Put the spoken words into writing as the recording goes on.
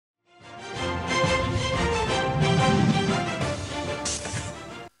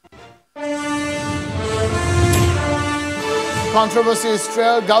Controversies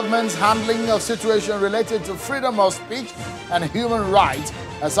trail government's handling of situation related to freedom of speech and human rights,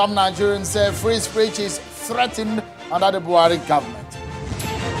 as some Nigerians say free speech is threatened under the Buhari government.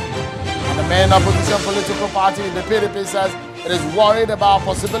 And the main opposition political party, the PDP, says it is worried about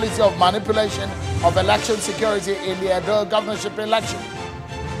possibility of manipulation of election security in the Edo governorship election.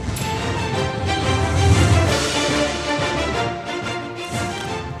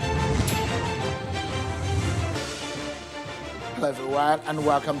 Hello everyone and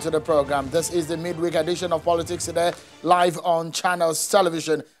welcome to the program. This is the midweek edition of Politics Today, live on Channels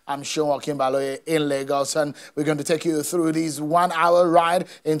Television. I'm Sean Kimbaloye in Lagos, and we're going to take you through this 1 hour ride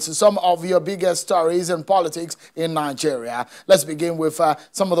into some of your biggest stories in politics in Nigeria. Let's begin with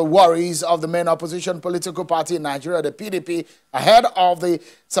some of the worries of the main opposition political party in Nigeria, the PDP, ahead of the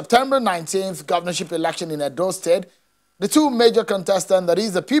September 19th governorship election in Edo State. The two major contestants, that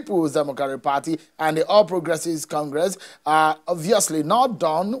is the People's Democratic Party and the All Progressives Congress, are obviously not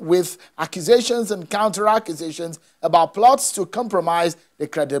done with accusations and counter-accusations about plots to compromise the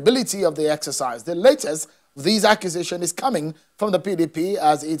credibility of the exercise. The latest of these accusations is coming from the PDP,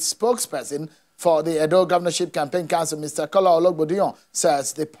 as its spokesperson for the Edo Governorship Campaign Council, Mr. Kola Ologbodion,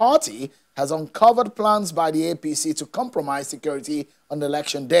 says the party has uncovered plans by the APC to compromise security on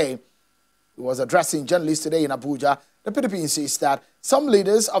election day. He was addressing journalists today in Abuja. The PDP insists that some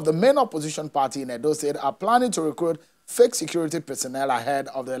leaders of the main opposition party in Edo State are planning to recruit fake security personnel ahead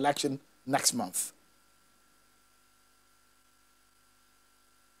of the election next month.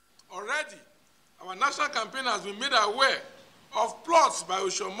 Already, our national campaign has been made aware of plots by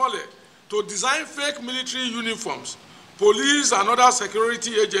Oshiomhole to design fake military uniforms, police and other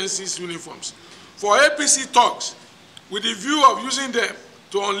security agencies' uniforms, for APC talks with the view of using them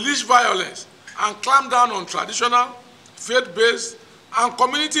to unleash violence and clamp down on traditional, faith-based, and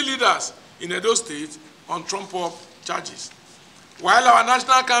community leaders in Edo State on trump-up charges. While our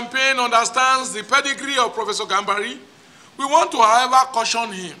national campaign understands the pedigree of Professor Gambari, we want to, however,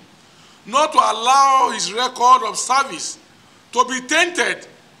 caution him not to allow his record of service to be tainted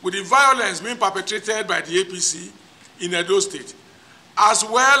with the violence being perpetrated by the APC in Edo State, as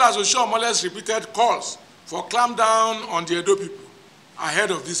well as Oshiomhole's repeated calls for clamp down on the Edo people ahead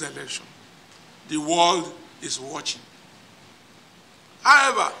of this election. The world is watching.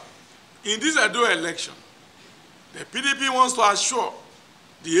 However, in this Edo election, the PDP wants to assure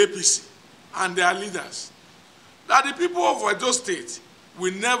the APC and their leaders that the people of Edo State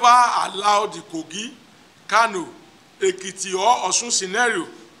will never allow the Kogi, Kano, Ekiti, or Osun scenario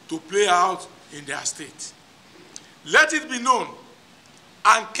to play out in their state. Let it be known,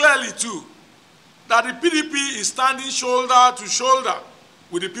 and clearly too, that the PDP is standing shoulder to shoulder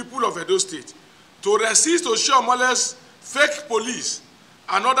with the people of Edo State to resist Oshiomhole's fake police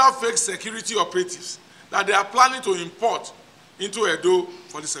and other fake security operatives that they are planning to import into Edo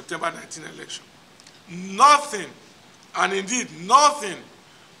for the September 19 election. Nothing, and indeed nothing,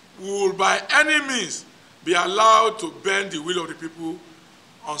 will by any means be allowed to bend the will of the people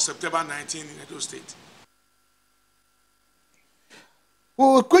on September 19 in Edo State. We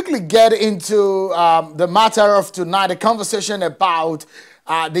will quickly get into the matter of tonight, a conversation about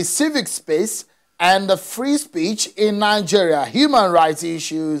the civic space and the free speech in Nigeria. Human rights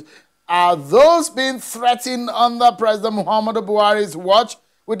issues, are those being threatened under President Muhammadu Buhari's watch?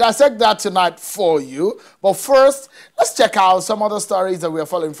 We dissect that tonight for you. But first, let's check out some other stories that we are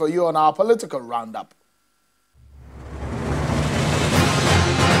following for you on our political roundup.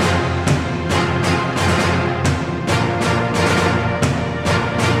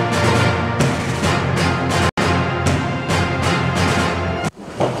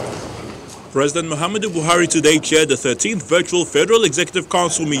 President Muhammadu Buhari today chaired the 13th virtual Federal Executive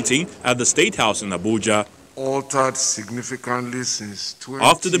Council meeting at the State House in Abuja. Altered significantly since 2011.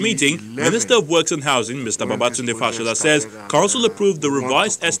 After the meeting, Minister of Works and Housing, Mr. Babatunde Fashola, says Council approved the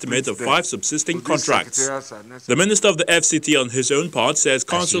revised estimate of 5 subsisting contracts. The Minister of the FCT, on his own part, says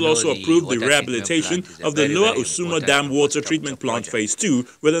Council also approved the rehabilitation of the Lower Usuma Dam Water Treatment Plant Phase 2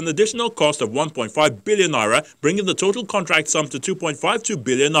 with an additional cost of 1.5 billion naira, bringing the total contract sum to 2.52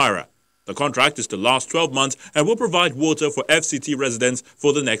 billion naira. The contract is to last 12 months and will provide water for FCT residents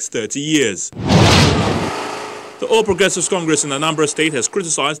for the next 30 years. The All Progressives Congress in Anambra State has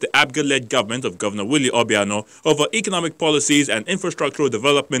criticized the ABGA-led government of Governor Willie Obiano over economic policies and infrastructural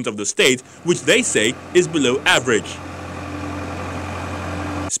development of the state, which they say is below average.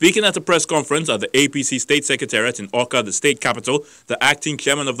 Speaking at a press conference at the APC State Secretariat in Awka, the state capital, the acting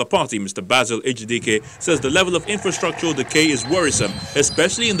chairman of the party, Mr. Basil Ejidike, says the level of infrastructural decay is worrisome,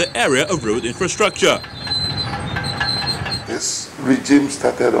 especially in the area of road infrastructure. This regime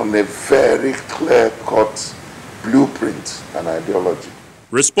started on a very clear-cut blueprint and ideology.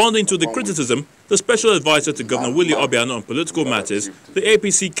 Responding to the criticism, the special advisor to Governor Willie Obiano on political matters, the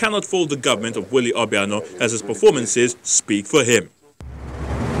APC cannot fault the government of Willie Obiano as his performances speak for him.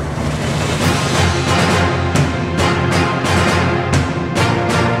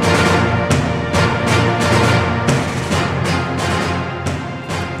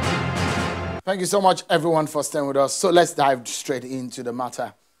 Thank you so much, everyone, for staying with us. So let's dive straight into the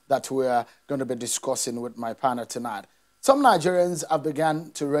matter that we are going to be discussing with my panel tonight. Some Nigerians have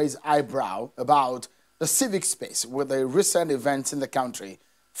begun to raise eyebrow about the civic space with the recent events in the country.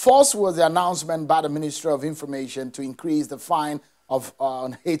 First was the announcement by the Ministry of Information to increase the fine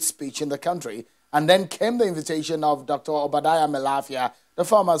on hate speech in the country. And then came the invitation of Dr. Obadiah Melafia, the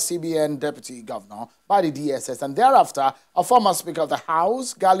former CBN deputy governor, by the DSS. And thereafter, a former Speaker of the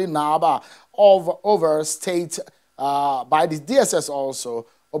House, Gali Naba, overstate by the DSS also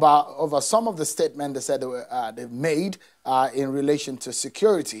over some of the statements they said they made in relation to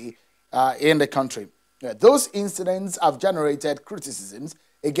security in the country. Those incidents have generated criticisms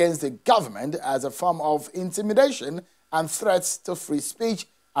against the government as a form of intimidation and threats to free speech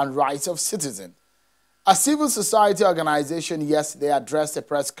and rights of citizens. A civil society organization yesterday addressed a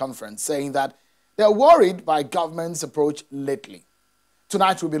press conference saying that they're worried by government's approach lately.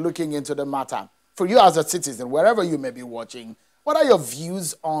 Tonight we'll be looking into the matter. For you as a citizen, wherever you may be watching, what are your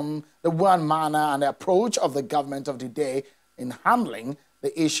views on the one manner and the approach of the government of the day in handling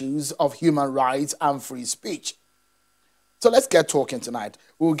the issues of human rights and free speech? So let's get talking tonight.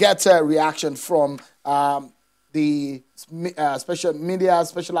 We'll get a reaction from the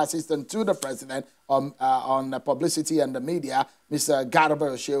special assistant to the president on publicity and the media, Mr.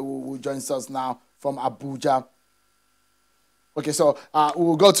 Garba Shehu, who joins us now from Abuja. Okay, so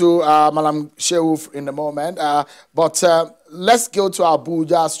we'll go to Malam Shehu in a moment, but let's go to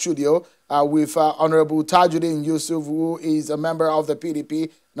Abuja studio with Honorable Tajuddin Yusuf, who is a member of the PDP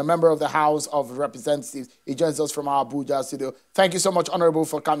and a member of the House of Representatives. He joins us from our Abuja studio. Thank you so much, Honorable,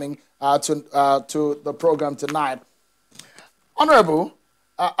 for coming to the program tonight. Honorable,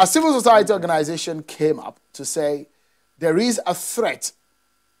 a civil society organization came up to say there is a threat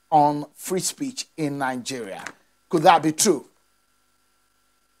on free speech in Nigeria. Could that be true?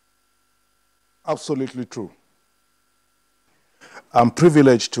 Absolutely true. I'm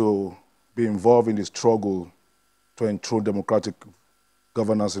privileged to be involved in the struggle to enthrone democratic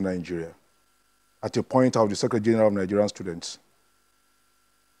governance in Nigeria. At the point of the Secretary General of Nigerian Students,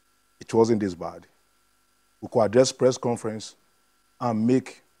 it wasn't this bad. We could address press conference and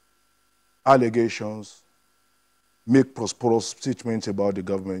make allegations, make prosperous statements about the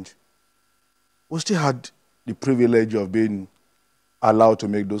government. We still had the privilege of being allowed to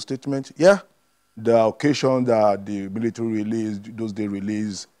make those statements. Yeah, the occasion that the military released, those they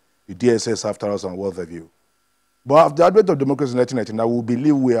released, the DSS after us and what have you. But after the advent of democracy in 1999, we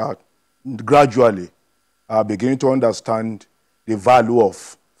believe we are gradually beginning to understand the value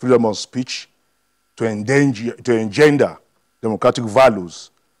of freedom of speech to engender democratic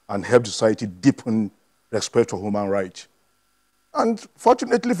values and help society deepen respect for human rights. And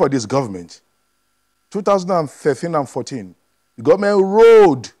fortunately for this government, 2013 and 14, the government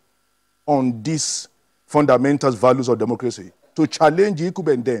rode on these fundamental values of democracy to challenge Yakub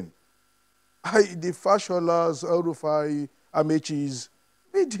and then. The Fasholas, El-Rufai, Amechis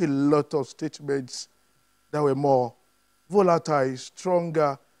made a lot of statements that were more volatile,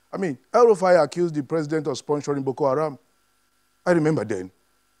 stronger. I mean, El-Rufai accused the president of sponsoring Boko Haram. I remember then.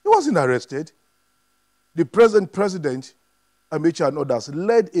 He wasn't arrested. The present president, Amechi and others,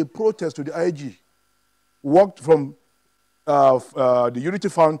 led a protest to the IG, walked from the Unity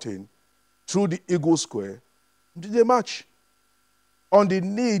Fountain through the Eagle Square, did a march on the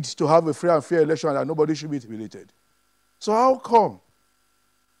need to have a free and fair election and nobody should be intimidated. So how come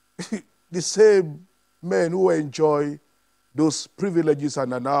the same men who enjoy those privileges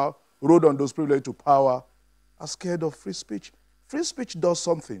and are now rode on those privileges to power are scared of free speech? Free speech does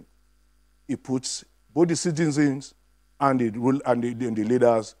something. It puts both the citizens and the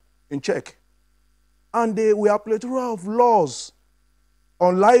leaders in check. And we have a plethora of laws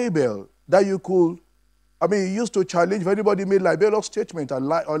on libel that you could, you used to challenge if anybody made libelous statement and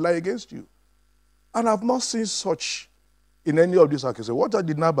lie against you. And I've not seen such in any of these cases. What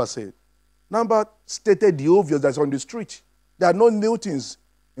did Naba say? Naba stated the obvious that's on the street. There are no new things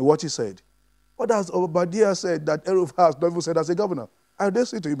in what he said. What has Obadiah said that El-Rufai has not even said as a governor? I did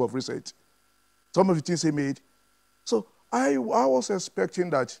say to him of recent. Some of the things he made. So I was expecting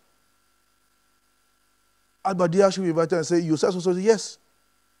that Obadiah should be invited and say, you said so, yes.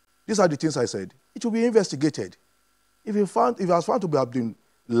 These are the things I said. It will be investigated. If he was found to have been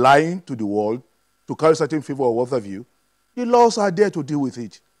lying to the world, to carry certain favor or what have you, the laws are there to deal with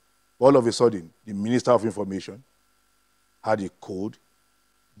it. All of a sudden, the Minister of Information had a code,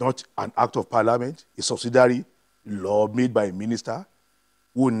 not an act of parliament, a subsidiary law made by a minister,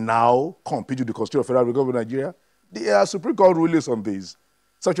 will now compete with the Constitution of the Federal Republic of Nigeria. There are Supreme Court rulings on this.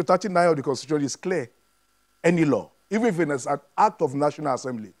 Section 39 of the Constitution is clear. Any law, even if it is an act of National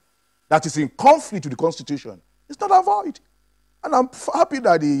Assembly that is in conflict with the Constitution, it's not a void. And I'm happy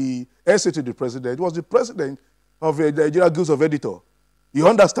that the essay to the president was the president of the Nigeria Guild of Editors. You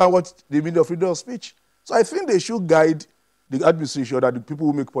understand what the meaning of freedom of speech. So I think they should guide the administration, that the people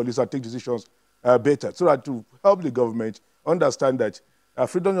who make policy and take decisions better, so that to help the government understand that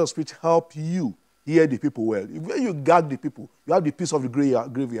freedom of speech help you hear the people well. When you gag the people, you have the piece of the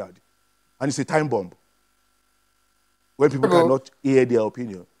graveyard. And it's a time bomb when people cannot hear their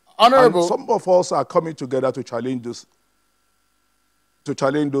opinion. Honorable. And some of us are coming together to challenge this,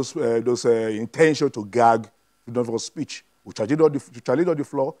 those intention to gag freedom of speech. We challenge on the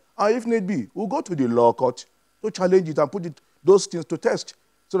floor, and if need be, we'll go to the law court to challenge it and put those things to test,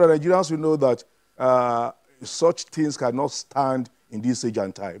 so that Nigerians will know that such things cannot stand in this age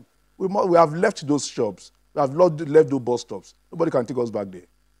and time. We have left those shops. We have left those bus stops. Nobody can take us back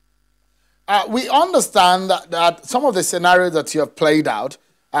there. We understand that some of the scenarios that you have played out,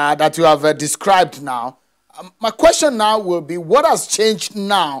 that you have described now, my question now will be, what has changed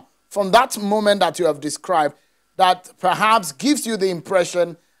now from that moment that you have described that perhaps gives you the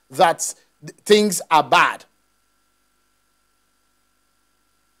impression that things are bad?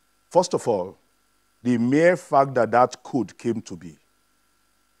 First of all, the mere fact that that code came to be.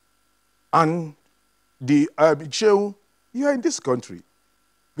 And the Shehu, you are in this country.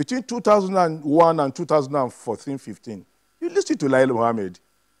 Between 2001 and 2014-15, you listened to Lai Mohammed.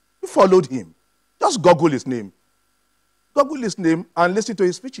 You followed him. Just Google his name. Google his name and listen to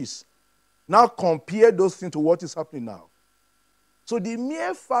his speeches. Now compare those things to what is happening now. So the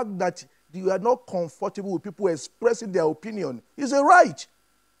mere fact that you are not comfortable with people expressing their opinion is a right.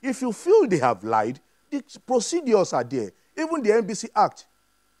 If you feel they have lied, the procedures are there. Even the NBC Act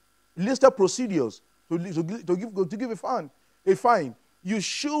listed procedures to give a fine. You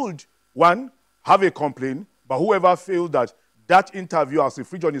should, one, have a complaint, but whoever feels that interview has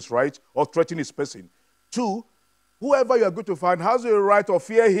infringed on his right or threatened his person. Two, whoever you are going to find has a right of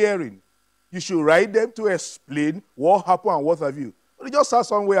fair hearing. You should write them to explain what happened and what have you. But they just sat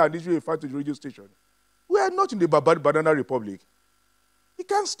somewhere and issue a fine to the radio station. We are not in the banana republic. It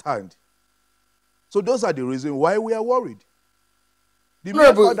can't stand. So those are the reasons why we are worried. The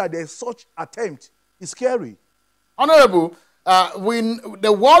mere fact that there's such attempt is scary. Honorable,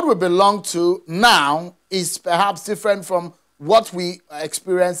 the world we belong to now is perhaps different from what we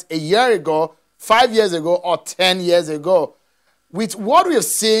experienced a year ago, 5 years ago, or 10 years ago. With what we're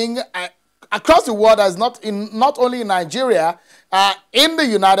seeing across the world, as not only in Nigeria, in the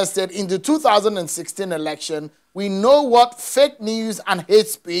United States, in the 2016 election, we know what fake news and hate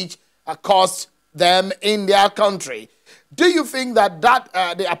speech cost them in their country. Do you think that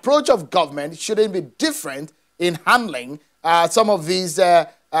the approach of government shouldn't be different in handling some of these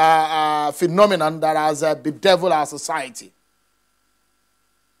phenomenon that has bedeviled our society?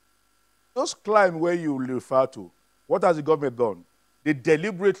 Those crimes where you refer to, what has the government done? They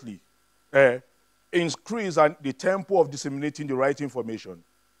deliberately increase the tempo of disseminating the right information.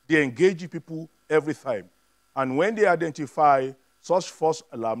 They engage people every time. And when they identify such false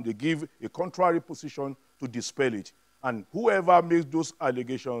alarm, they give a contrary position to dispel it. And whoever makes those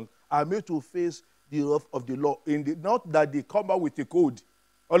allegations are made to face the wrath of the law. Not that they come out with a code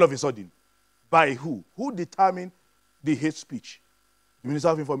all of a sudden. By who? Who determined the hate speech? The Minister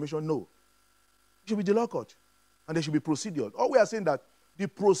of Information? No. It should be the law court. And there should be procedures. All we are saying that the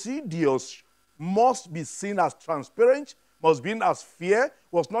procedures must be seen as transparent, must be seen as fair,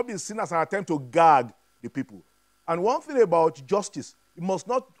 must not be seen as an attempt to gag the people. And one thing about justice, it must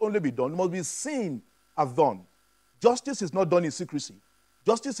not only be done, it must be seen as done. Justice is not done in secrecy.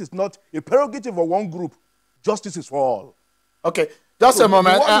 Justice is not a prerogative of one group. Justice is for all. Okay, just a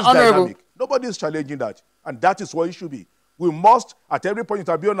moment. Honorable. Nobody is challenging that. And that is what it should be. We must, at every point,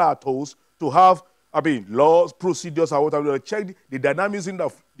 be on our toes to have, laws, procedures, and whatever, check the dynamism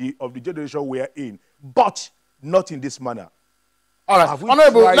of the generation we are in. But not in this manner. All right.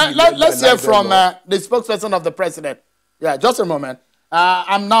 Honorable, let's hear from the spokesperson of the president. Yeah, just a moment.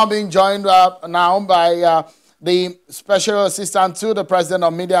 I'm now being joined by the Special Assistant to the President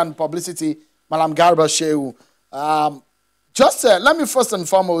of Media and Publicity, Malam Garba Shehu. Let me first and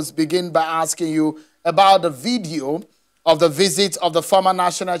foremost begin by asking you about the video of the visit of the former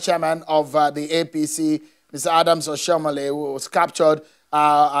national chairman of the APC, Mr. Adams Oshiomhole, who was captured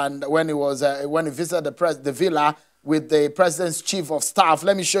and when he visited the villa with the president's chief of staff.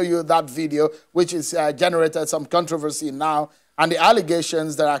 Let me show you that video, which is generated some controversy now, and the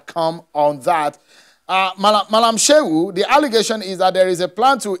allegations that are come on that. Malam Shehu, the allegation is that there is a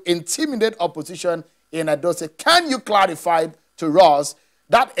plan to intimidate opposition in Edo State. Can you clarify to us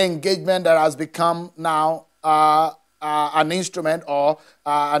that engagement that has become now an instrument or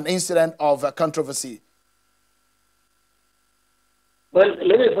an incident of controversy? Well,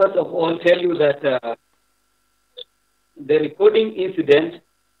 let me first of all tell you that the recording incident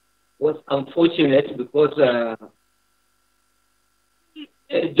was unfortunate because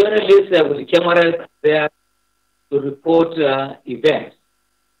journalists with cameras there to report events,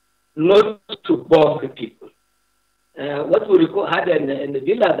 not to bug people. What we had in the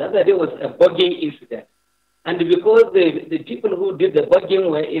villa the other day was a bugging incident. And because the people who did the bugging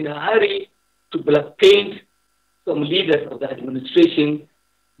were in a hurry to black paint some leaders of the administration,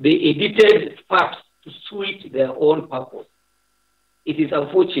 they edited facts to suit their own purpose. It is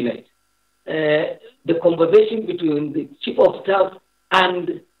unfortunate. The conversation between the chief of staff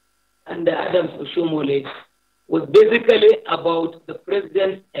and Adams Oshiomhole was basically about the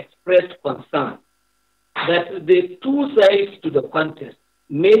president's expressed concern that the two sides to the contest,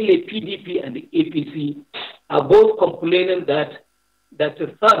 mainly PDP and the APC, are both complaining that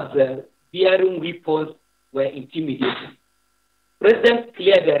the thugs bearing weapons were intimidating. President's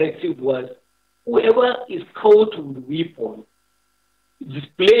clear directive was whoever is caught with weapons,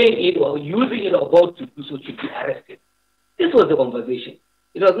 displaying it or using it or about to do so should be arrested. This was the conversation.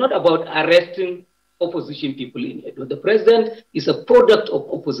 It was not about arresting opposition people in Edo. The president is a product of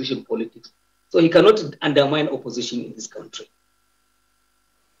opposition politics, so he cannot undermine opposition in this country.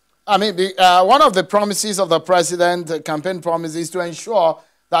 I mean, one of the promises of the president, the campaign promise, is to ensure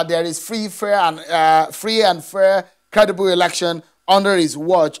that there is free and fair, credible election under his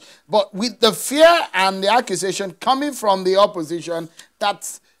watch. But with the fear and the accusation coming from the opposition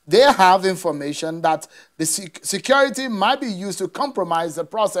that they have information that the security might be used to compromise the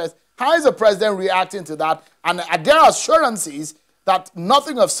process, how is the president reacting to that? And are there assurances that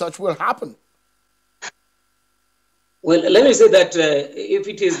nothing of such will happen? Well, let me say that if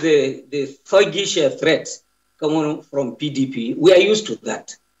it is the thuggish threat coming from PDP, we are used to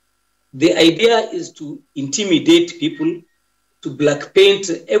that. The idea is to intimidate people, to black paint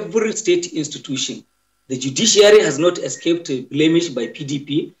every state institution. The judiciary has not escaped blemish by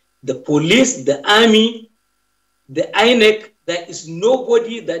PDP. The police, the army, the INEC, there is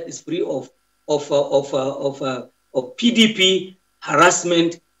nobody that is free of PDP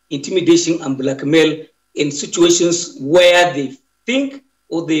harassment, intimidation, and blackmail in situations where they think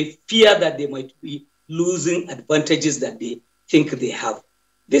or they fear that they might be losing advantages that they think they have.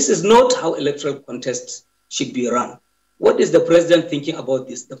 This is not how electoral contests should be run. What is the president thinking about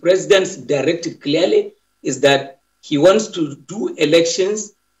this? The president's directive clearly is that he wants to do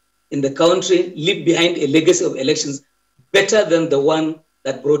elections in the country, leave behind a legacy of elections better than the one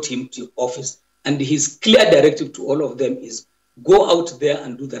that brought him to office. And his clear directive to all of them is go out there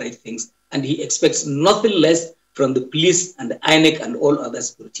and do the right things. And he expects nothing less from the police and the INEC and all other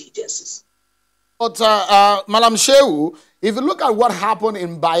security agencies. But Malam Shehu, if you look at what happened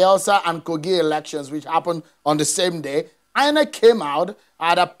in Bayelsa and Kogi elections, which happened on the same day, INEC came out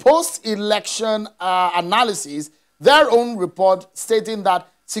at a post-election analysis, their own report stating that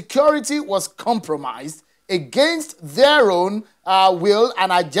security was compromised against their own will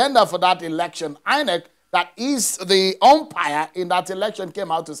and agenda for that election. INEC, that is the umpire in that election,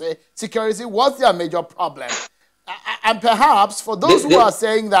 came out to say security was their major problem. And perhaps for those who are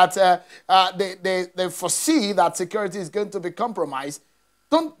saying that they foresee that security is going to be compromised,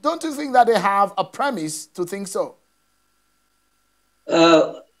 don't you think that they have a premise to think so?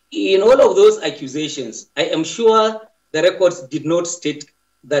 In all of those accusations, I am sure the records did not state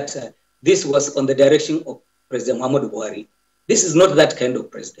that this was on the direction of President Muhammadu Buhari. This is not that kind of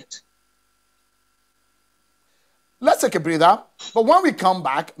president. Let's take a breather. But when we come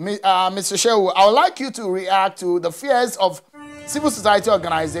back, Mr. Shehu, I would like you to react to the fears of civil society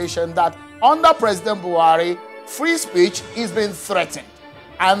organizations that under President Buhari, free speech is being threatened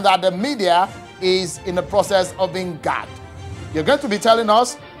and that the media is in the process of being gagged. You're going to be telling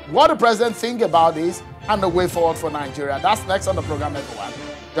us what the president thinks about this and the way forward for Nigeria. That's next on the program, everyone.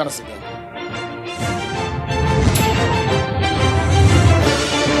 Join us again.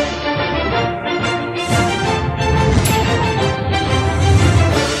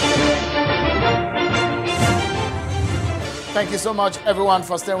 Thank you so much, everyone,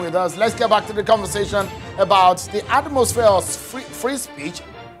 for staying with us. Let's get back to the conversation about the atmosphere of free speech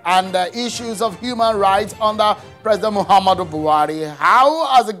and issues of human rights under President Muhammadu Buhari. How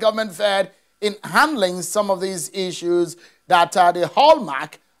has the government fared in handling some of these issues that are the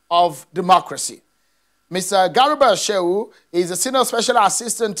hallmark of democracy? Mr. Garba Shehu is a senior special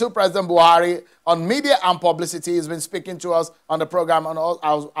assistant to President Buhari on media and publicity. He's been speaking to us on the program. And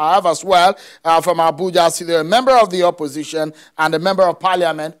I have as well from Abuja, a member of the opposition and a member of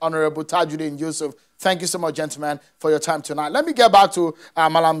parliament, Honorable Tajuddin Yusuf. Thank you so much, gentlemen, for your time tonight. Let me get back to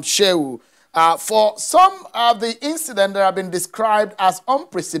Malam Shehu. For some of the incidents that have been described as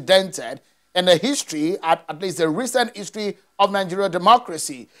unprecedented in the history, at least the recent history of Nigerian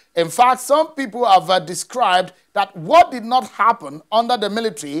democracy. In fact, some people have described that what did not happen under the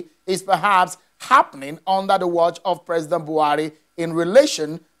military is perhaps happening under the watch of President Buhari in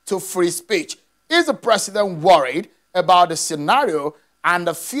relation to free speech. Is the president worried about the scenario and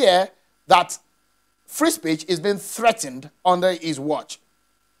the fear that free speech is being threatened under his watch?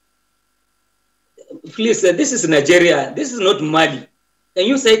 Please, this is Nigeria. This is not Mali. Can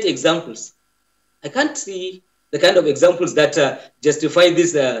you cite examples? I can't see the kind of examples that justify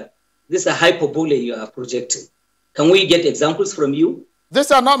this hyperbole you are projecting. Can we get examples from you?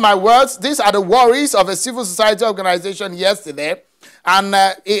 These are not my words. These are the worries of a civil society organization yesterday. And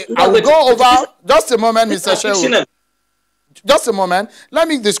I will go over, just a moment, Mr. Shehu. Just a moment. Let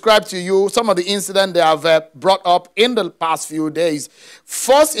me describe to you some of the incidents they have brought up in the past few days.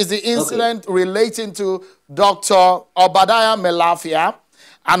 First is the incident relating to Dr. Obadiah Melafia.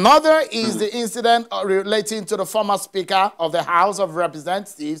 Another is the incident relating to the former Speaker of the House of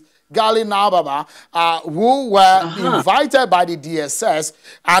Representatives, Gali Nababa, who were invited by the DSS.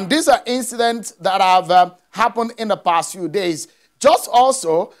 And these are incidents that have happened in the past few days. Just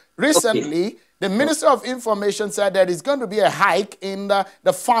also, recently, the Minister of Information said there is going to be a hike in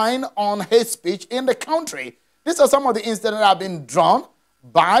the fine on hate speech in the country. These are some of the incidents that have been drawn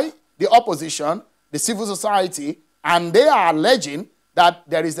by the opposition, the civil society, and they are alleging that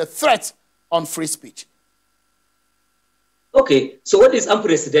there is a threat on free speech. Okay, so what is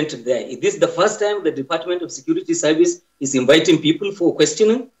unprecedented there? Is this the first time the Department of Security Service is inviting people for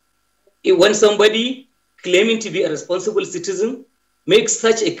questioning? When somebody claiming to be a responsible citizen makes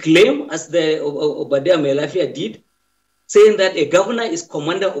such a claim as the Obadiah Melafia did, saying that a governor is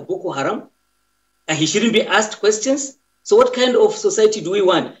commander of Boko Haram and he shouldn't be asked questions. So what kind of society do we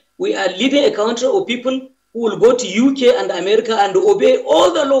want? We are leading a country of people who will go to UK and America and obey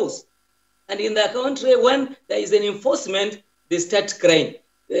all the laws. And in the country, when there is an enforcement, they start crying.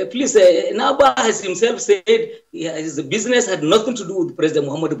 Please, Naba has himself said his business had nothing to do with President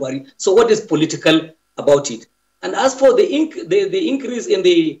Muhammadu Buhari. So what is political about it? And as for the increase in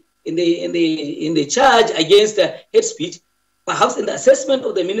the charge against hate speech, perhaps in the assessment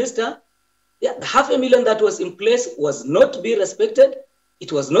of the minister, the 500,000 that was in place was not to be respected.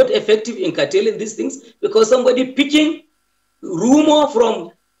 It was not effective in curtailing these things because somebody picking rumor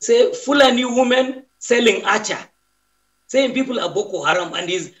from, say, Fulani women selling acha, saying people are Boko Haram, and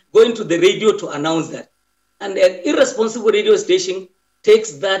is going to the radio to announce that. And an irresponsible radio station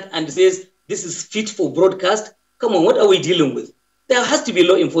takes that and says, this is fit for broadcast. Come on, what are we dealing with? There has to be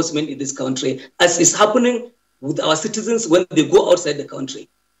law enforcement in this country, as is happening with our citizens when they go outside the country.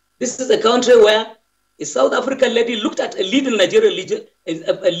 This is a country where a South African lady looked at a leading Nigerian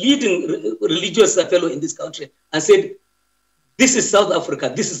religious fellow in this country and said, this is South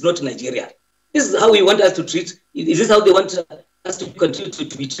Africa, this is not Nigeria. This is how we want us to treat. Is this how they want us to continue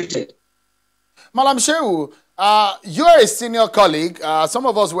to be treated? Malam Shehu, you're a senior colleague. Some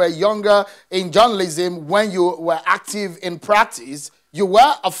of us were younger in journalism when you were active in practice. You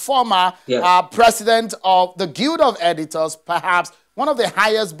were a former president of the Guild of Editors, perhaps one of the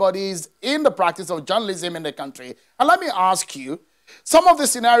highest bodies in the practice of journalism in the country. And let me ask you, some of the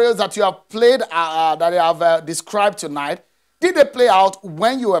scenarios that you have played, that you have described tonight, did they play out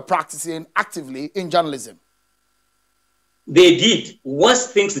when you were practicing actively in journalism? They did. Worse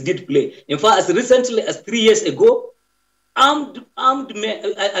things did play. In fact, as recently as 3 years ago, armed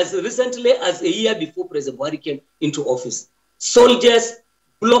men, as recently as a year before President Buhari came into office, soldiers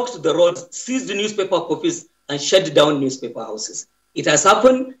blocked the roads, seized the newspaper copies, and shut down newspaper houses. It has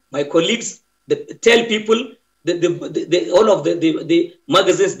happened. My colleagues tell people, all of the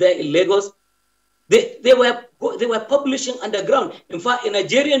magazines there in Lagos, they were publishing underground. In fact, a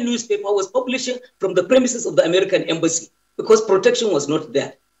Nigerian newspaper was publishing from the premises of the American embassy because protection was not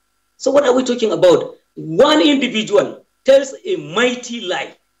there. So what are we talking about? One individual tells a mighty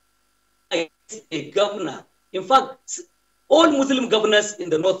lie against a governor. In fact, all Muslim governors in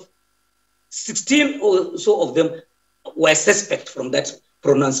the north, 16 or so of them were suspect from that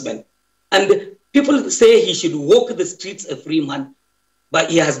pronouncement. And people say he should walk the streets a free man. but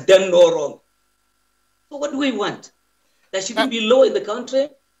he has done no wrong. So what do we want? There shouldn't be law in the country,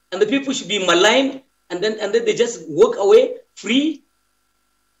 and the people should be maligned, and then they just walk away free.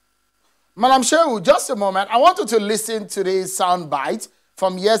 Madam Shehu, just a moment. I want you to listen to this sound bite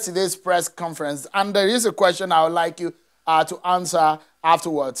from yesterday's press conference, and there is a question I would like you to answer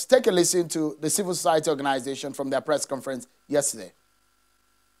afterwards. Take a listen to the civil society organization from their press conference yesterday.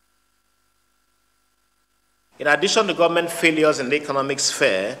 In addition to government failures in the economic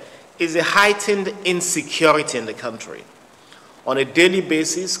sphere, is a heightened insecurity in the country. On a daily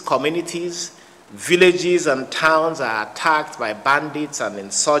basis, communities, villages and towns are attacked by bandits and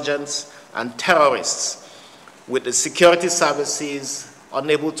insurgents and terrorists, with the security services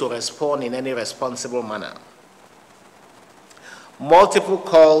unable to respond in any responsible manner. Multiple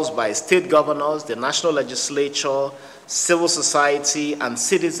calls by state governors, the national legislature, civil society, and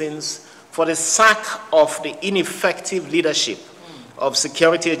citizens for the sack of the ineffective leadership of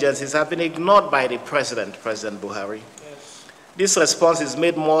security agencies have been ignored by the President Buhari. Yes. This response is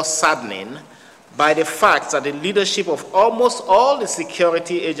made more saddening by the fact that the leadership of almost all the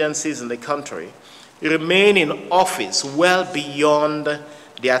security agencies in the country remain in office well beyond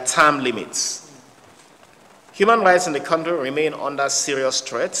their term limits. Human rights in the country remain under serious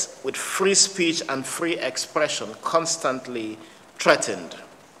threat, with free speech and free expression constantly threatened.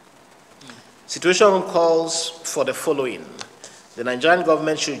 Situation calls for the following. The Nigerian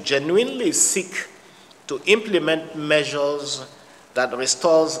government should genuinely seek to implement measures that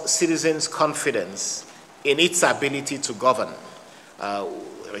restores citizens' confidence in its ability to govern.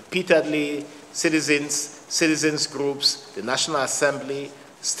 Repeatedly, citizens groups, the National Assembly,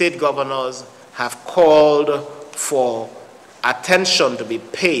 state governors have called for attention to be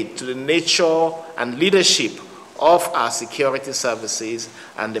paid to the nature and leadership of our security services,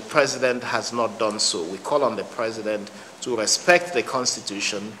 and the President has not done so. We call on the President to respect the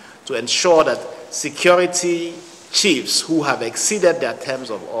Constitution, to ensure that security chiefs who have exceeded their terms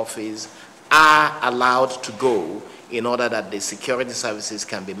of office are allowed to go, in order that the security services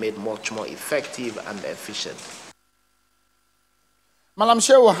can be made much more effective and efficient. Madam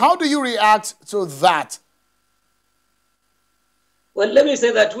Shehu, how do you react to that? Well, let me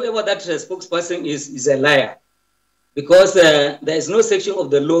say that whoever that spokesperson is a liar, because there is no section of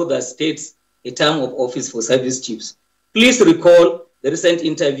the law that states a term of office for service chiefs. Please recall the recent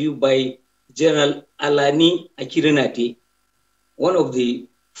interview by General Alani Akirinati, one of the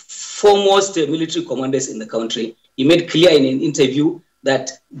foremost military commanders in the country. He made clear in an interview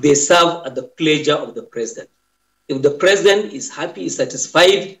that they serve at the pleasure of the President. If the President is happy, is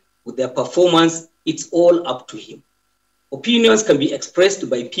satisfied with their performance, it's all up to him. Opinions can be expressed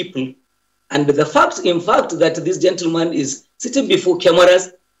by people, and the fact, in fact, that this gentleman is sitting before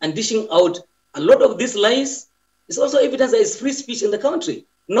cameras and dishing out a lot of these lies is also evidence there is free speech in the country.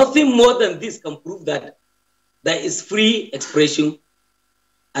 Nothing more than this can prove that there is free expression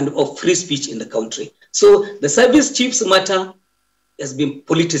and of free speech in the country. So the service chiefs matter has been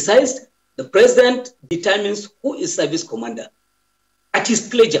politicized. The President determines who is service commander at his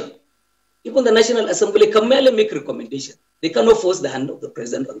pleasure. Even the National Assembly can merely make recommendations. They cannot force the hand of the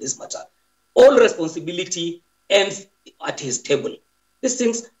President on this matter. All responsibility ends at his table. These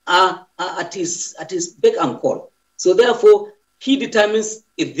things are at his beck and call. So therefore, he determines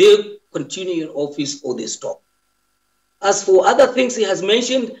if they continue in office or they stop. As for other things he has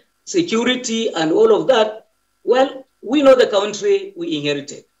mentioned, security and all of that, well, we know the country we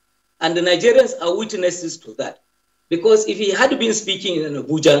inherited. And the Nigerians are witnesses to that. Because if he had been speaking in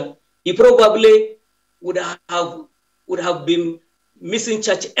Abuja, he probably would have been missing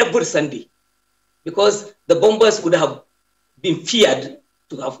church every Sunday. Because the bombers would have been feared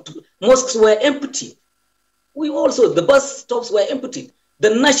mosques were empty. The bus stops were empty.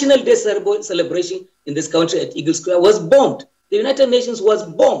 The National Day celebration in this country at Eagle Square was bombed. The United Nations was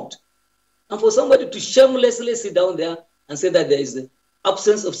bombed. And for somebody to shamelessly sit down there and say that there is the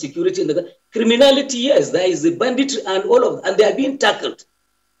absence of security in the criminality, yes, there is the banditry and all of that, and they are being tackled.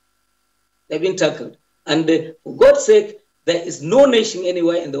 They are being tackled. And for God's sake, there is no nation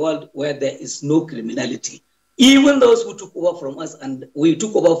anywhere in the world where there is no criminality. Even those who took over from us and we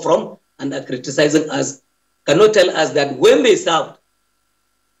took over from and are criticizing us cannot tell us that when they served,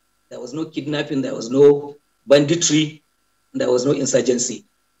 there was no kidnapping, there was no banditry, there was no insurgency.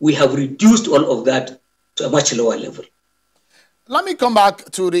 We have reduced all of that to a much lower level. Let me come back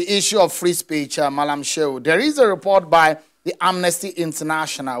to the issue of free speech, Madam Shehu. There is a report by the Amnesty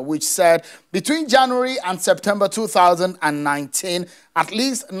International which said between January and September 2019, at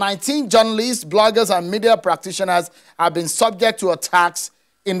least 19 journalists, bloggers, and media practitioners have been subject to attacks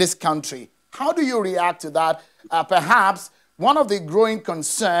in this country. How do you react to that? Perhaps one of the growing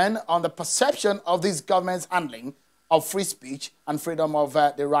concern on the perception of this government's handling of free speech and freedom of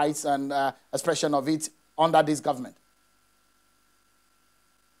the rights and expression of it under this government?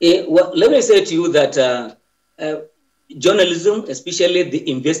 Well, let me say to you that journalism, especially the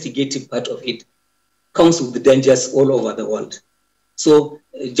investigative part of it, comes with the dangers all over the world. So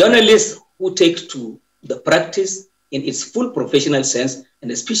journalists who take to the practice in its full professional sense, and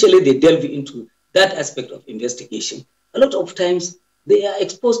especially they delve into that aspect of investigation, a lot of times they are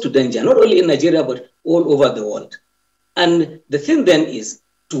exposed to danger, not only in Nigeria, but all over the world. And the thing then is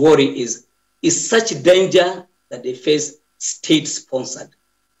to worry is such danger that they face state-sponsored.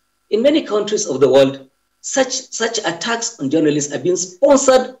 In many countries of the world, such attacks on journalists have been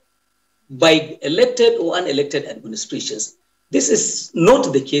sponsored by elected or unelected administrations. This is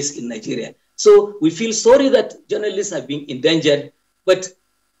not the case in Nigeria. So we feel sorry that journalists have been endangered, but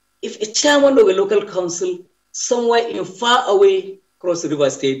if a chairman of a local council somewhere in far away Cross River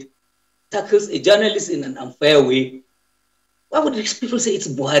State tackles a journalist in an unfair way, why would people say it's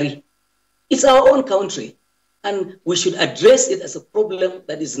Buhari? It's our own country, and we should address it as a problem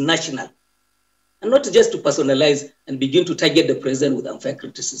that is national, and not just to personalize and begin to target the president with unfair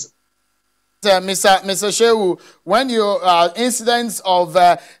criticism. Mr. Shehu, when your incidents of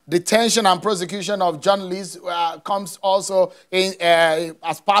detention and prosecution of journalists comes also in,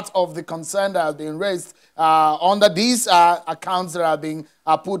 as part of the concern that has been raised under these accounts that are being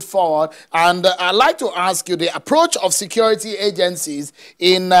put forward, and I'd like to ask you the approach of security agencies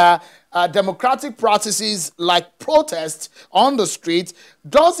in democratic practices like protests on the street.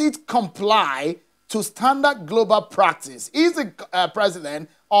 Does it comply to standard global practice? Is the president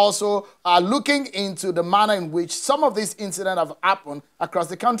also looking into the manner in which some of these incidents have happened across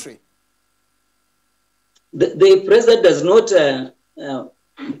the country? The president does not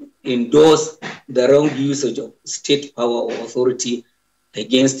endorse the wrong usage of state power or authority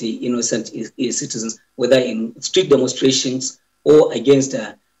against the innocent citizens, whether in street demonstrations or against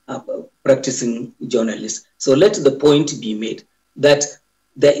practicing journalists. So let the point be made that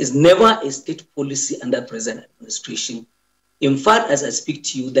there is never a state policy under present administration. In fact, as I speak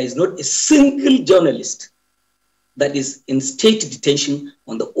to you, there is not a single journalist that is in state detention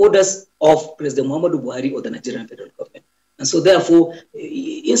on the orders of President Muhammadu Buhari or the Nigerian federal government. And so therefore,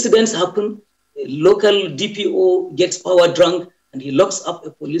 incidents happen, a local DPO gets power drunk, and he locks up a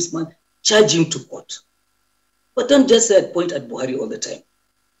policeman, charge him to court. But don't just point at Buhari all the time.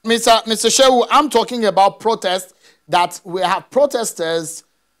 Mr. Shehu, I'm talking about protests, that we have protesters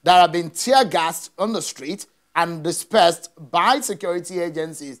that have been tear gassed on the street and dispersed by security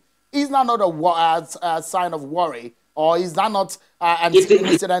agencies. Is that not a sign of worry, or is that not an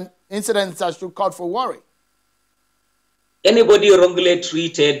incident that should call for worry? Anybody wrongly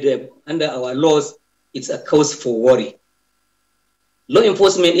treated under our laws, it's a cause for worry. Law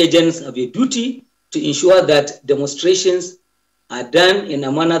enforcement agents have a duty to ensure that demonstrations are done in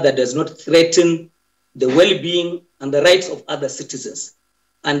a manner that does not threaten the well-being and the rights of other citizens,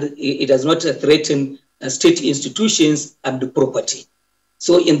 and it does not threaten state institutions and the property.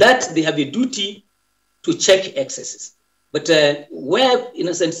 So in that, they have a duty to check excesses. But where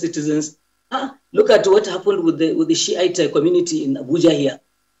innocent citizens, look at what happened with the Shiite community in Abuja here.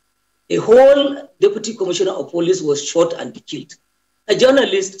 A whole deputy commissioner of police was shot and killed. A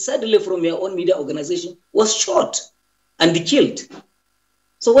journalist, sadly from your own media organization, was shot and killed.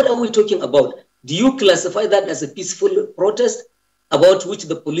 So what are we talking about? Do you classify that as a peaceful protest about which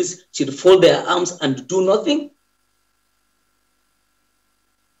the police should fold their arms and do nothing?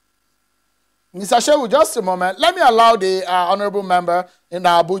 Mr. Shehu, just a moment. Let me allow the honorable member in the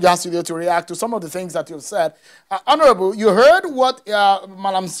Abuja studio to react to some of the things that you've said. Honorable, you heard what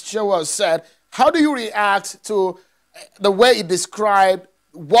Madam Shehu said. How do you react to the way it described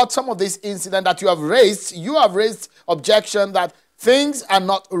what some of these incidents that you have raised? You have raised objection that things are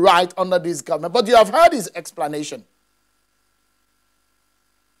not right under this government, but you have heard his explanation.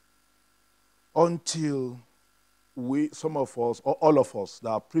 Until some of us, or all of us that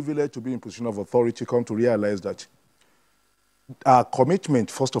are privileged to be in position of authority, come to realize that our commitment,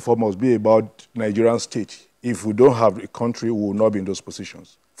 first of all, must be about Nigerian state. If we don't have a country, we will not be in those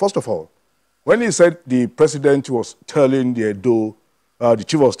positions. First of all, when he said the president was telling the Edo, the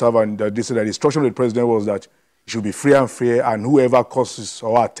chief of staff, and they said that the instruction of the president was that it should be free and fair, and whoever causes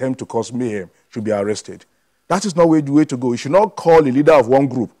or attempt to cause mayhem should be arrested. That is not the way to go. You should not call the leader of one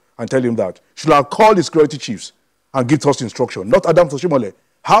group and tell him that. You should have called the security chiefs and give such instruction, not Adams Oshiomhole.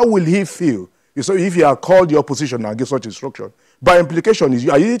 How will he feel if he had called the opposition and give such instruction? By implication,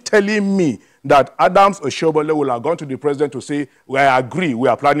 are you telling me that Adams Oshiomhole will have gone to the president to say, well, I agree, we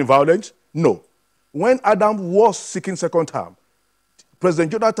are planning violence? No. when Adams was seeking second term,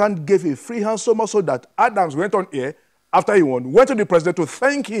 President Jonathan gave a free hand so much so that Adams went on air after he won, went to the president to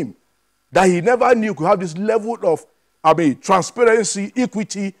thank him that he never knew could have this level of, transparency,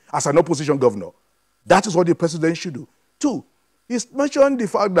 equity as an opposition governor. That is what the president should do. 2, he's mentioned the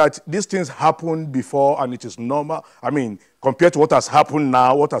fact that these things happened before and it is normal. Compared to what has happened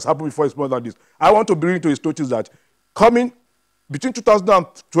now, what has happened before is more than this. I want to bring to his notice that coming between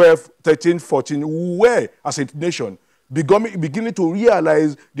 2012, 13, 14, we were, as a nation, beginning to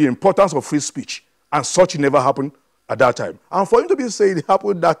realize the importance of free speech, and such never happened at that time. And for him to be saying it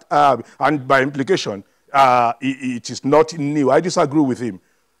happened that, and by implication, it is not new. I disagree with him.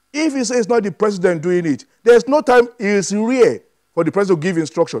 If he says it's not the president doing it, there's no time, it is rare for the president to give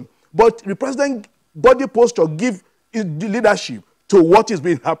instruction. But the president body posture give the leadership to what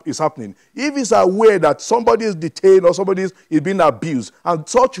is happening. If he's aware that somebody is detained or somebody is being abused, and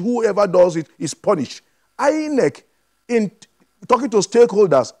such whoever does it is punished. INEC, in talking to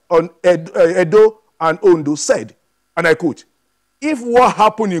stakeholders on Edo and Ondo, said, and I quote, if what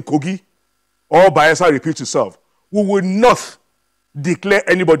happened in Kogi or Bayelsa repeats itself, we will not declare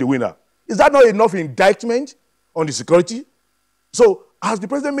anybody winner. Is that not enough indictment on the security? So, has the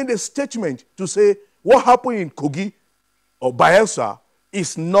president made a statement to say what happened in Kogi or Bayelsa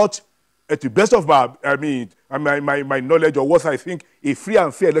is not, at the best of my knowledge or what I think a free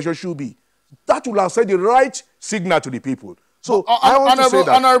and fair election should be? That will have said the right signal to the people. So I want to say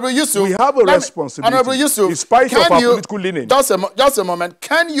that Honorable Yusuf, we have a responsibility, Honorable Yusuf, in spite of our political leaning. Just a moment.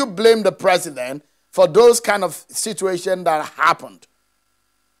 Can you blame the president for those kind of situations that happened?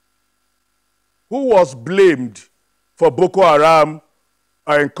 Who was blamed for Boko Haram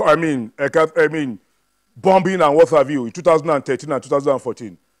bombing and what have you in 2013 and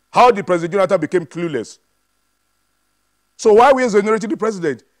 2014? How the President Jonathan became clueless? So why are we exonerating the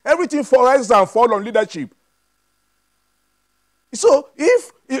president? Everything rises and falls on leadership. So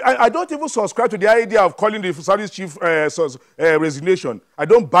if I don't even subscribe to the idea of calling the service chief resignation, I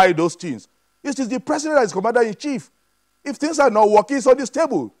don't buy those things. It is the president that is commander-in-chief. If things are not working, it's on this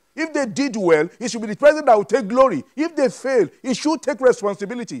table. If they did well, it should be the president that will take glory. If they fail, he should take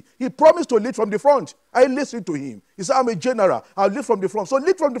responsibility. He promised to lead from the front. I listened to him. He said, I'm a general. I'll lead from the front. So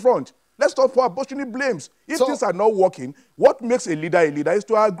lead from the front. Let's stop for apportioning blames. If things are not working, what makes a leader is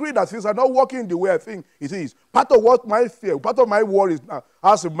to agree that things are not working the way I think it is. Part of what my fear, part of my worry is now,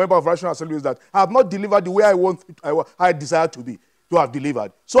 as a member of National Assembly, is that I have not delivered the way I desire to have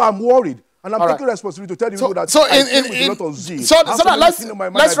delivered. So I'm worried. And I'm taking responsibility to tell you that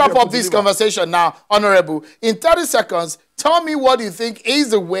let's wrap up this conversation now, Honorable. In 30 seconds, tell me what you think is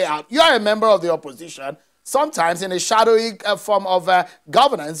the way out. You are a member of the opposition, sometimes in a shadowy form of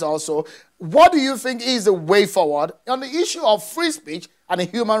governance also. What do you think is the way forward on the issue of free speech and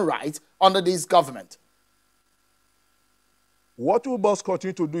human rights under this government? What we must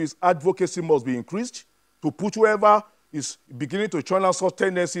continue to do is advocacy must be increased to put whoever is beginning to channel such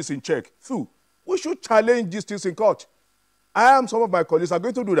tendencies in check. We should challenge these things in court. Some of my colleagues are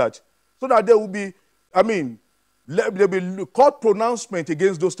going to do that, so that there will be, there will be court pronouncement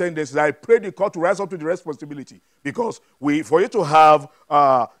against those tendencies. I pray the court to rise up to the responsibility, because for you to have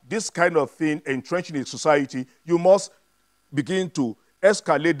this kind of thing entrenched in society, you must begin to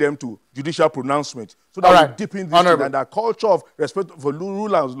escalate them to judicial pronouncement, so that we deepen this thing, and that culture of respect for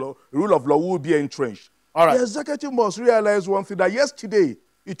rule of law will be entrenched. The executive must realize one thing, that yesterday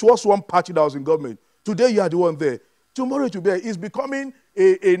it was one party that was in government. Today you are the one there. Tomorrow it will be. It's becoming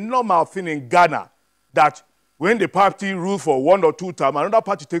a normal thing in Ghana that when the party rules for 1 or 2 terms, another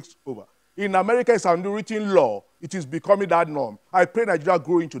party takes over. In America, it's an unwritten law. It is becoming that norm. I pray Nigeria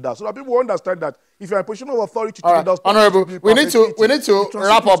grow into that, so that people understand that if you're in a position of authority, Honorable, we need to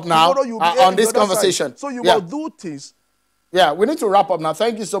wrap up now on this conversation. So you will do things. Yeah, we need to wrap up now.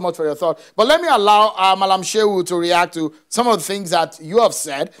 Thank you so much for your thought. But let me allow Malam Shehu to react to some of the things that you have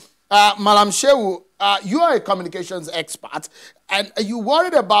said. Malam Shehu, you are a communications expert, and are you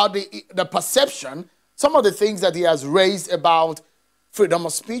worried about the perception, some of the things that he has raised about freedom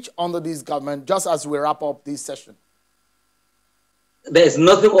of speech under this government, just as we wrap up this session? There's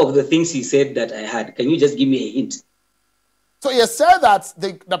nothing of the things he said that I had. Can you just give me a hint? So you said that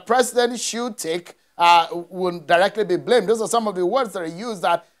the president should take will directly be blamed. Those are some of the words that are used,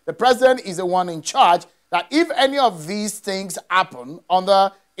 that the president is the one in charge, that if any of these things happen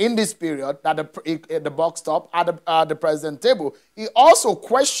in this period, that the buck stop at the president table. He also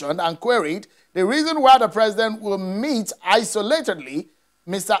questioned and queried the reason why the president will meet isolatedly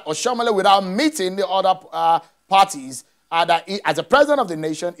Mr. Oshiomhole without meeting the other parties, that as a president of the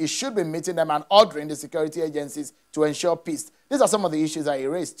nation, he should be meeting them and ordering the security agencies to ensure peace. These are some of the issues that he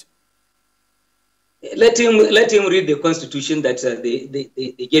raised. Let him read the constitution that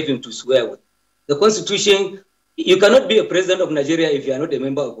they gave him to swear with. The constitution, you cannot be a president of Nigeria if you are not a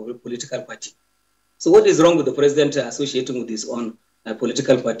member of a political party. So what is wrong with the president associating with his own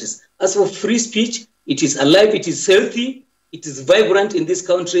political parties? As for free speech, it is alive, it is healthy, it is vibrant in this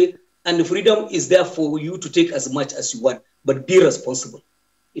country, and freedom is there for you to take as much as you want, but be responsible.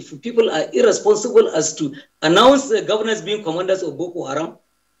 If people are irresponsible as to announce the governors being commanders of Boko Haram,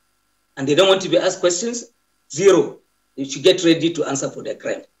 and they don't want to be asked questions, zero. They should get ready to answer for their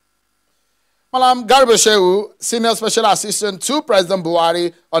crime. Malam Garba Shehu, Senior Special Assistant to President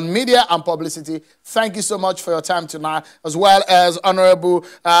Buhari on Media and Publicity, thank you so much for your time tonight, as well as Honorable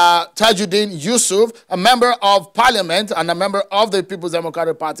Tajuddin Yusuf, a member of Parliament and a member of the People's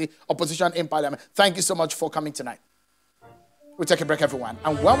Democratic Party, opposition in Parliament. Thank you so much for coming tonight. We'll take a break, everyone.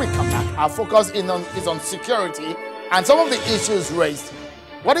 And when we come back, our focus is on security and some of the issues raised.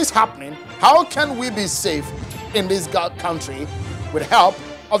 What is happening? How can we be safe in this country with help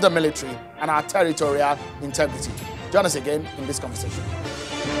of the military and our territorial integrity? Join us again in this conversation.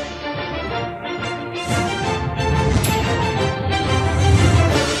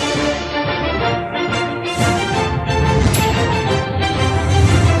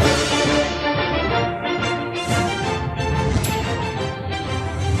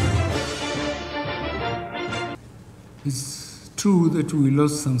 It's true that we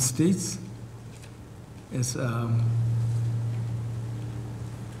lost some states as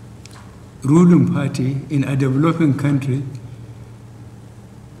ruling party in a developing country,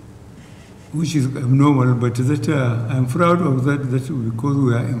 which is abnormal, but that I'm proud of that because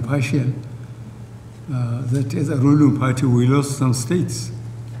we are impartial, that as a ruling party we lost some states.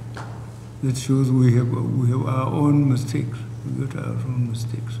 That shows we have our own mistakes. We got our own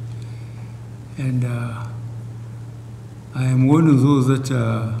mistakes. And I am one of those that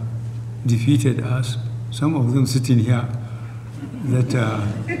defeated us, some of them sitting here, that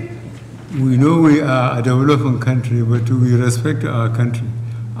we know we are a developing country, but we respect our country.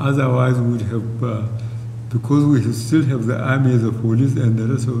 Otherwise, we would have, because we still have the army, the police, and the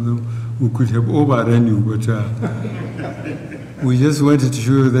rest of them, we could have overrun you. But we just wanted to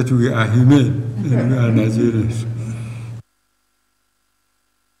show that we are humane and we are Nigerians.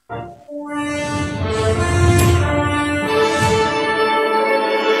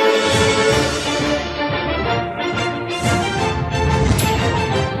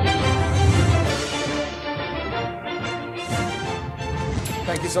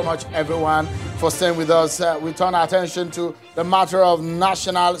 So much, everyone, for staying with us. We turn our attention to the matter of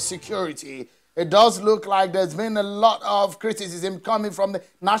national security. It does look like there's been a lot of criticism coming from the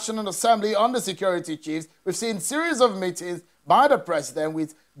National Assembly on the security chiefs. We've seen a series of meetings by the president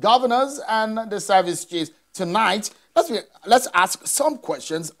with governors and the service chiefs. Tonight, let's ask some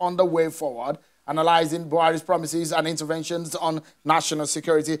questions on the way forward, analyzing Buhari's promises and interventions on national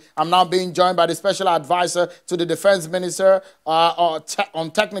security. I'm now being joined by the Special Advisor to the Defense Minister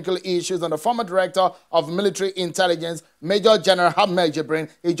on technical issues and the former Director of Military Intelligence, Major General Ahmed Jibrin.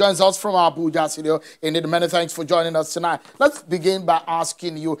 He joins us from our Abuja studio. Indeed, many thanks for joining us tonight. Let's begin by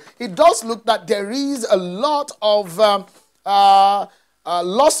asking you, it does look that there is a lot of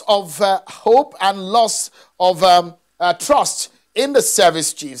loss of hope and loss of trust in the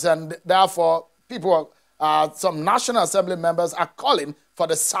service chiefs, and therefore people, some National Assembly members are calling for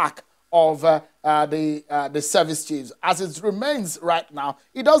the sack of the service chiefs. As it remains right now,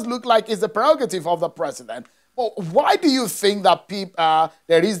 it does look like it's the prerogative of the president. But why do you think that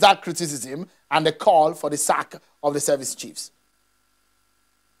there is that criticism and the call for the sack of the service chiefs?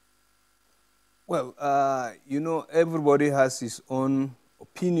 Well, you know, everybody has his own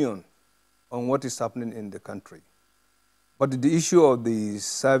opinion on what is happening in the country. But the issue of the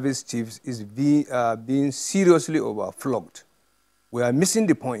service chiefs is being seriously overflogged. We are missing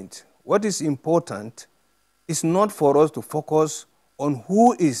the point. What is important is not for us to focus on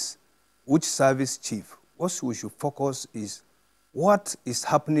who is which service chief. What we should focus is what is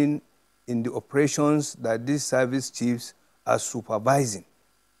happening in the operations that these service chiefs are supervising.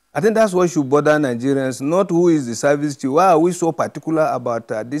 I think that's what should bother Nigerians, not who is the service chief. Why are we so particular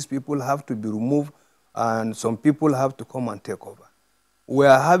about these people have to be removed and some people have to come and take over? We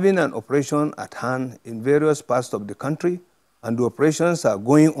are having an operation at hand in various parts of the country, and the operations are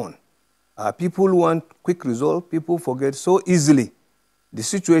going on. People want quick result. People forget so easily. The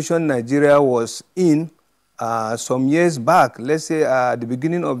situation Nigeria was in some years back, let's say at the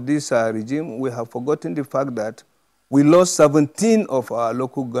beginning of this regime, we have forgotten the fact that we lost 17 of our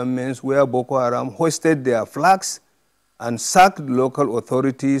local governments where Boko Haram hoisted their flags and sacked local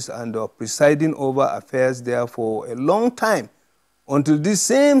authorities and are presiding over affairs there for a long time until these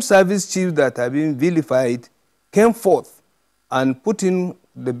same service chiefs that have been vilified came forth and put in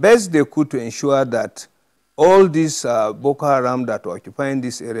the best they could to ensure that all these Boko Haram that were occupying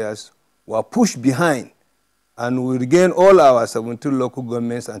these areas were pushed behind, and we regained all our 17 local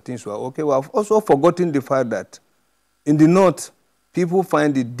governments and things were okay. We have also forgotten the fact that in the north, people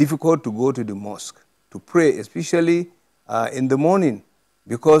find it difficult to go to the mosque to pray, especially in the morning,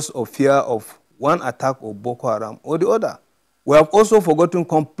 because of fear of one attack of Boko Haram or the other. We have also forgotten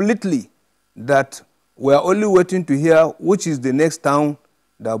completely that we are only waiting to hear which is the next town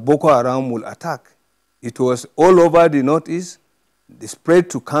that Boko Haram will attack. It was all over the northeast. They spread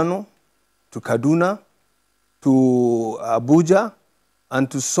to Kano, to Kaduna, to Abuja, and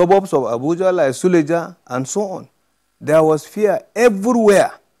to suburbs of Abuja like Suleja, and so on. There was fear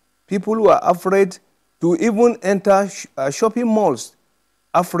everywhere. People were afraid to even enter shopping malls,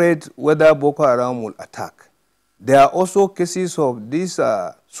 afraid whether Boko Haram will attack. There are also cases of these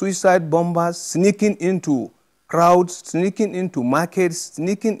suicide bombers sneaking into crowds, sneaking into markets,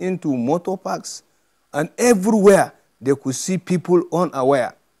 sneaking into motor parks, and everywhere they could see people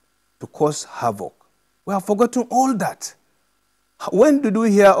unaware to cause havoc. We have forgotten all that. When did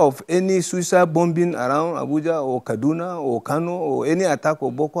we hear of any suicide bombing around Abuja or Kaduna or Kano or any attack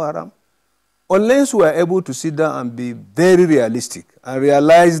of Boko Haram? Unless we are able to sit down and be very realistic and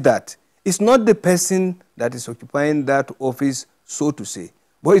realize that it's not the person that is occupying that office, so to say,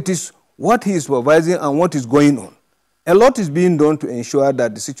 but it is what he is supervising and what is going on. A lot is being done to ensure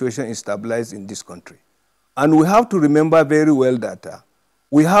that the situation is stabilized in this country. And we have to remember very well that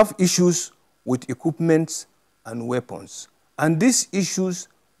we have issues with equipment and weapons. And these issues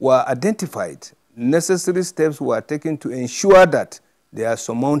were identified. Necessary steps were taken to ensure that they are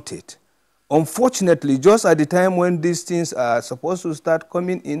surmounted. Unfortunately, just at the time when these things are supposed to start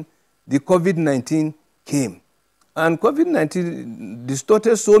coming in, the COVID-19 came. And COVID-19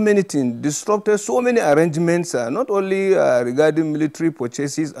 distorted so many things, disrupted so many arrangements, not only regarding military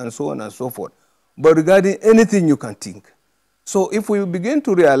purchases and so on and so forth, but regarding anything you can think. So if we begin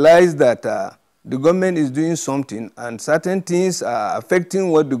to realize that the government is doing something and certain things are affecting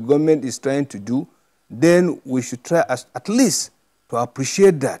what the government is trying to do, then we should try at least to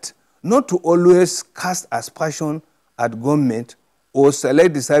appreciate that, not to always cast aspersion at government or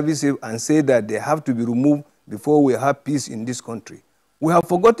select the services and say that they have to be removed before we have peace in this country. We have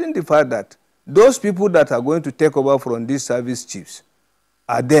forgotten the fact that those people that are going to take over from these service chiefs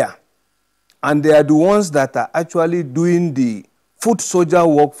are there. And they are the ones that are actually doing the foot soldier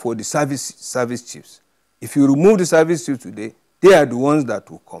work for the service chiefs. If you remove the service chiefs today, they are the ones that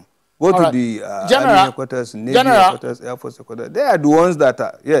will come. Go to the Army headquarters, Navy headquarters, Air Force headquarters. They are the ones that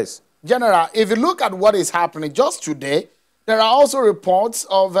are, yes. General, if you look at what is happening just today, there are also reports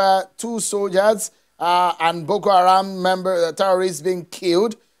of 2 soldiers and Boko Haram terrorists being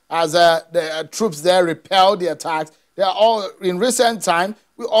killed as the troops there repelled the attacks. They are all in recent time.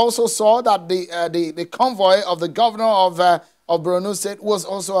 We also saw that the convoy of the governor of Borno State was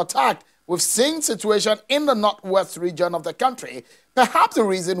also attacked. We've seen situation in the northwest region of the country. Perhaps the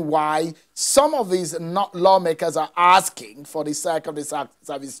reason why some of these lawmakers are asking for the sack of the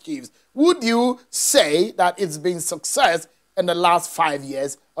service chiefs. Would you say that it's been success in the last 5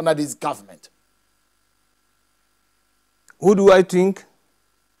 years under this government? Who do I think?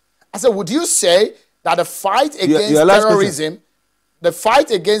 I said, would you say that the fight against terrorism,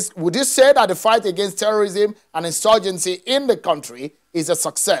 would you say that the fight against terrorism and insurgency in the country is a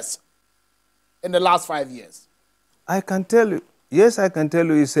success in the last 5 years? I can tell you, yes, I can tell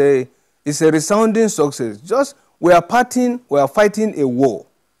you it's a resounding success. Just we are fighting a war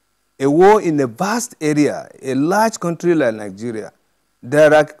in a vast area, a large country like Nigeria.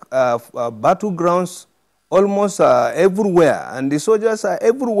 There are battlegrounds almost everywhere, and the soldiers are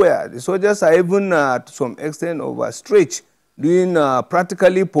everywhere. The soldiers are even to some extent overstretched, doing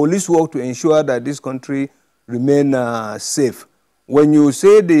practically police work to ensure that this country remain safe. When you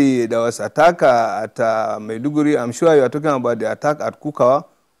say there was attack at Maiduguri, I'm sure you are talking about the attack at Kukawa,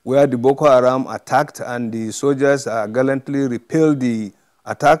 where the Boko Haram attacked and the soldiers gallantly repelled the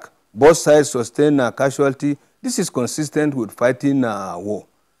attack. Both sides sustained casualty. This is consistent with fighting war.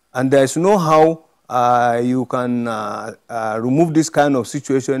 And there is no how you can remove this kind of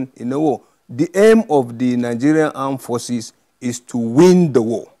situation in a war. The aim of the Nigerian armed forces is to win the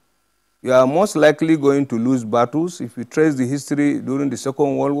war. You are most likely going to lose battles. If you trace the history during the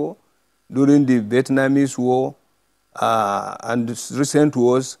Second World War, during the Vietnamese War, and recent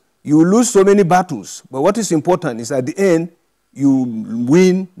wars, you lose so many battles. But what is important is at the end, you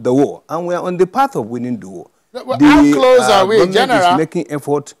win the war. And we are on the path of winning the war. How close are we, government General? is making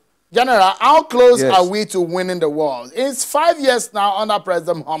effort General, how close Yes. are we to winning the war? It's 5 years now under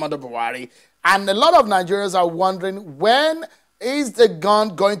President Muhammadu Buhari, and a lot of Nigerians are wondering, when is the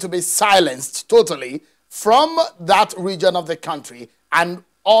gun going to be silenced totally from that region of the country and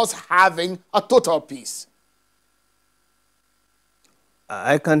us having a total peace?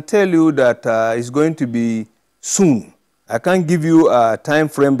 I can tell you that it's going to be soon. I can't give you a time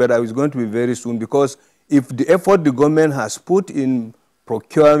frame, but it's going to be very soon, because if the effort the government has put in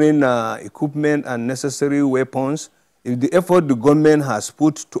procuring equipment and necessary weapons, if the effort the government has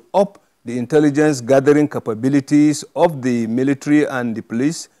put to up the intelligence gathering capabilities of the military and the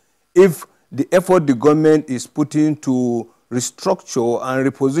police, if the effort the government is putting to restructure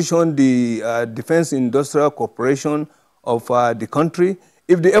and reposition the defense industrial corporation of the country,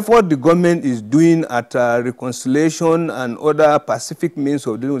 if the effort the government is doing at reconciliation and other pacific means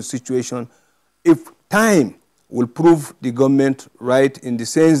of dealing with the situation, if time will prove the government right, in the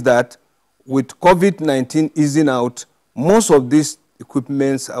sense that with COVID-19 easing out, most of these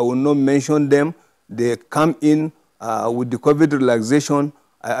equipments, I will not mention them, they come in with the COVID relaxation.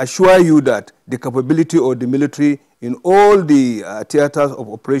 I assure you that the capability of the military in all the theaters of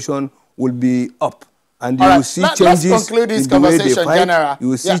operation will be up. And you will see changes in the way they fight. General. You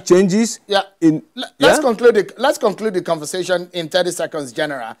will see changes. Let's conclude the conversation in 30 seconds,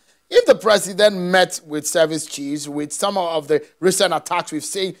 General. If the president met with service chiefs with some of the recent attacks we've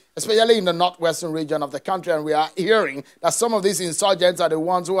seen, especially in the northwestern region of the country, and we are hearing that some of these insurgents are the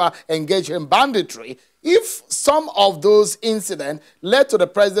ones who are engaged in banditry, if some of those incidents led to the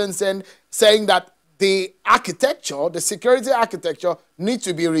president saying that the architecture, the security architecture, needs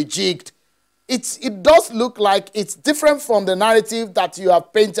to be rejigged, it does look like it's different from the narrative that you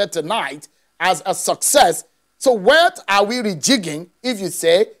have painted tonight as a success. So what are we rejigging if you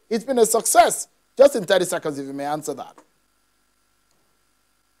say it's been a success? Just in 30 seconds, if you may answer that.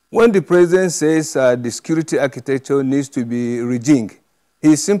 When the president says the security architecture needs to be rejigged,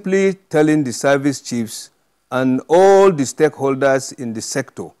 he is simply telling the service chiefs and all the stakeholders in the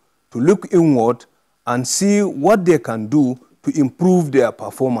sector to look inward and see what they can do to improve their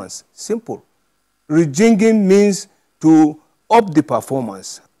performance. Simple. Rejigging means to up the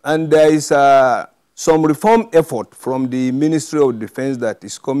performance. And there is some reform effort from the Ministry of Defense that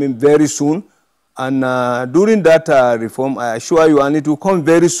is coming very soon. And during that reform, I assure you, and it will come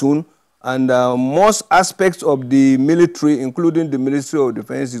very soon, and most aspects of the military, including the Ministry of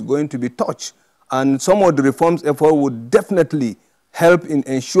Defense, is going to be touched. And some of the reforms effort would definitely help in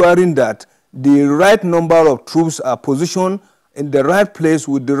ensuring that the right number of troops are positioned in the right place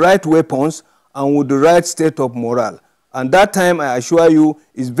with the right weapons and with the right state of morale. And that time, I assure you,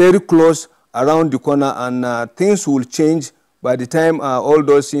 is very close around the corner, and things will change by the time all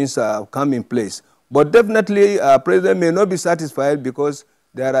those things come in place. But definitely, President may not be satisfied, because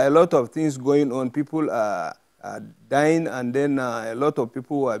there are a lot of things going on. People are dying, and then a lot of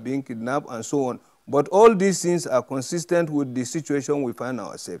people are being kidnapped and so on. But all these things are consistent with the situation we find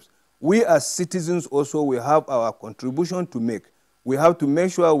ourselves. We as citizens also, we have our contribution to make. We have to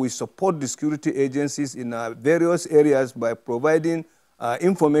make sure we support the security agencies in various areas by providing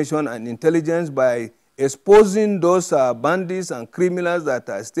information and intelligence, by exposing those bandits and criminals that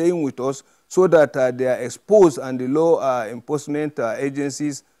are staying with us, so that they are exposed and the law enforcement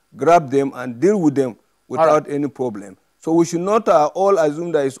agencies grab them and deal with them without any problem. So we should not all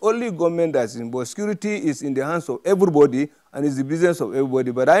assume that it's only government that's involved. Security is in the hands of everybody, and it's the business of everybody.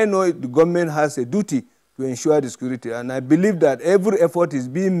 But I know the government has a duty to ensure the security, and I believe that every effort is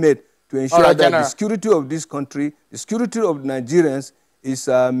being made to ensure that the security of this country, the security of Nigerians is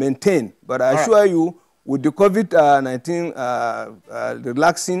maintained. But I assure you, with the COVID-19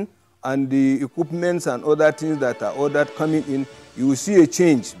 relaxing and the equipments and other things that are ordered coming in, you will see a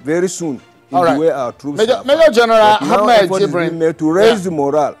change very soon in the way our troops Major General Ahmed Jibrin to raise the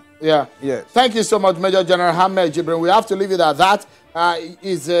morale. Yes. Thank you so much, Major General Ahmed Jibrin. We have to leave it at that.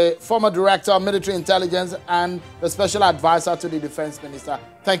 Is a former Director of Military Intelligence and the Special Advisor to the Defense Minister.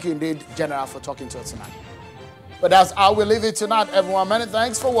 Thank you indeed, General, for talking to us tonight. But that's how we leave it tonight, everyone. Many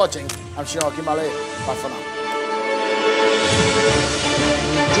thanks for watching. I'm Seun Okinbaloye. Bye for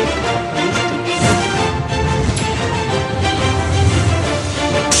now.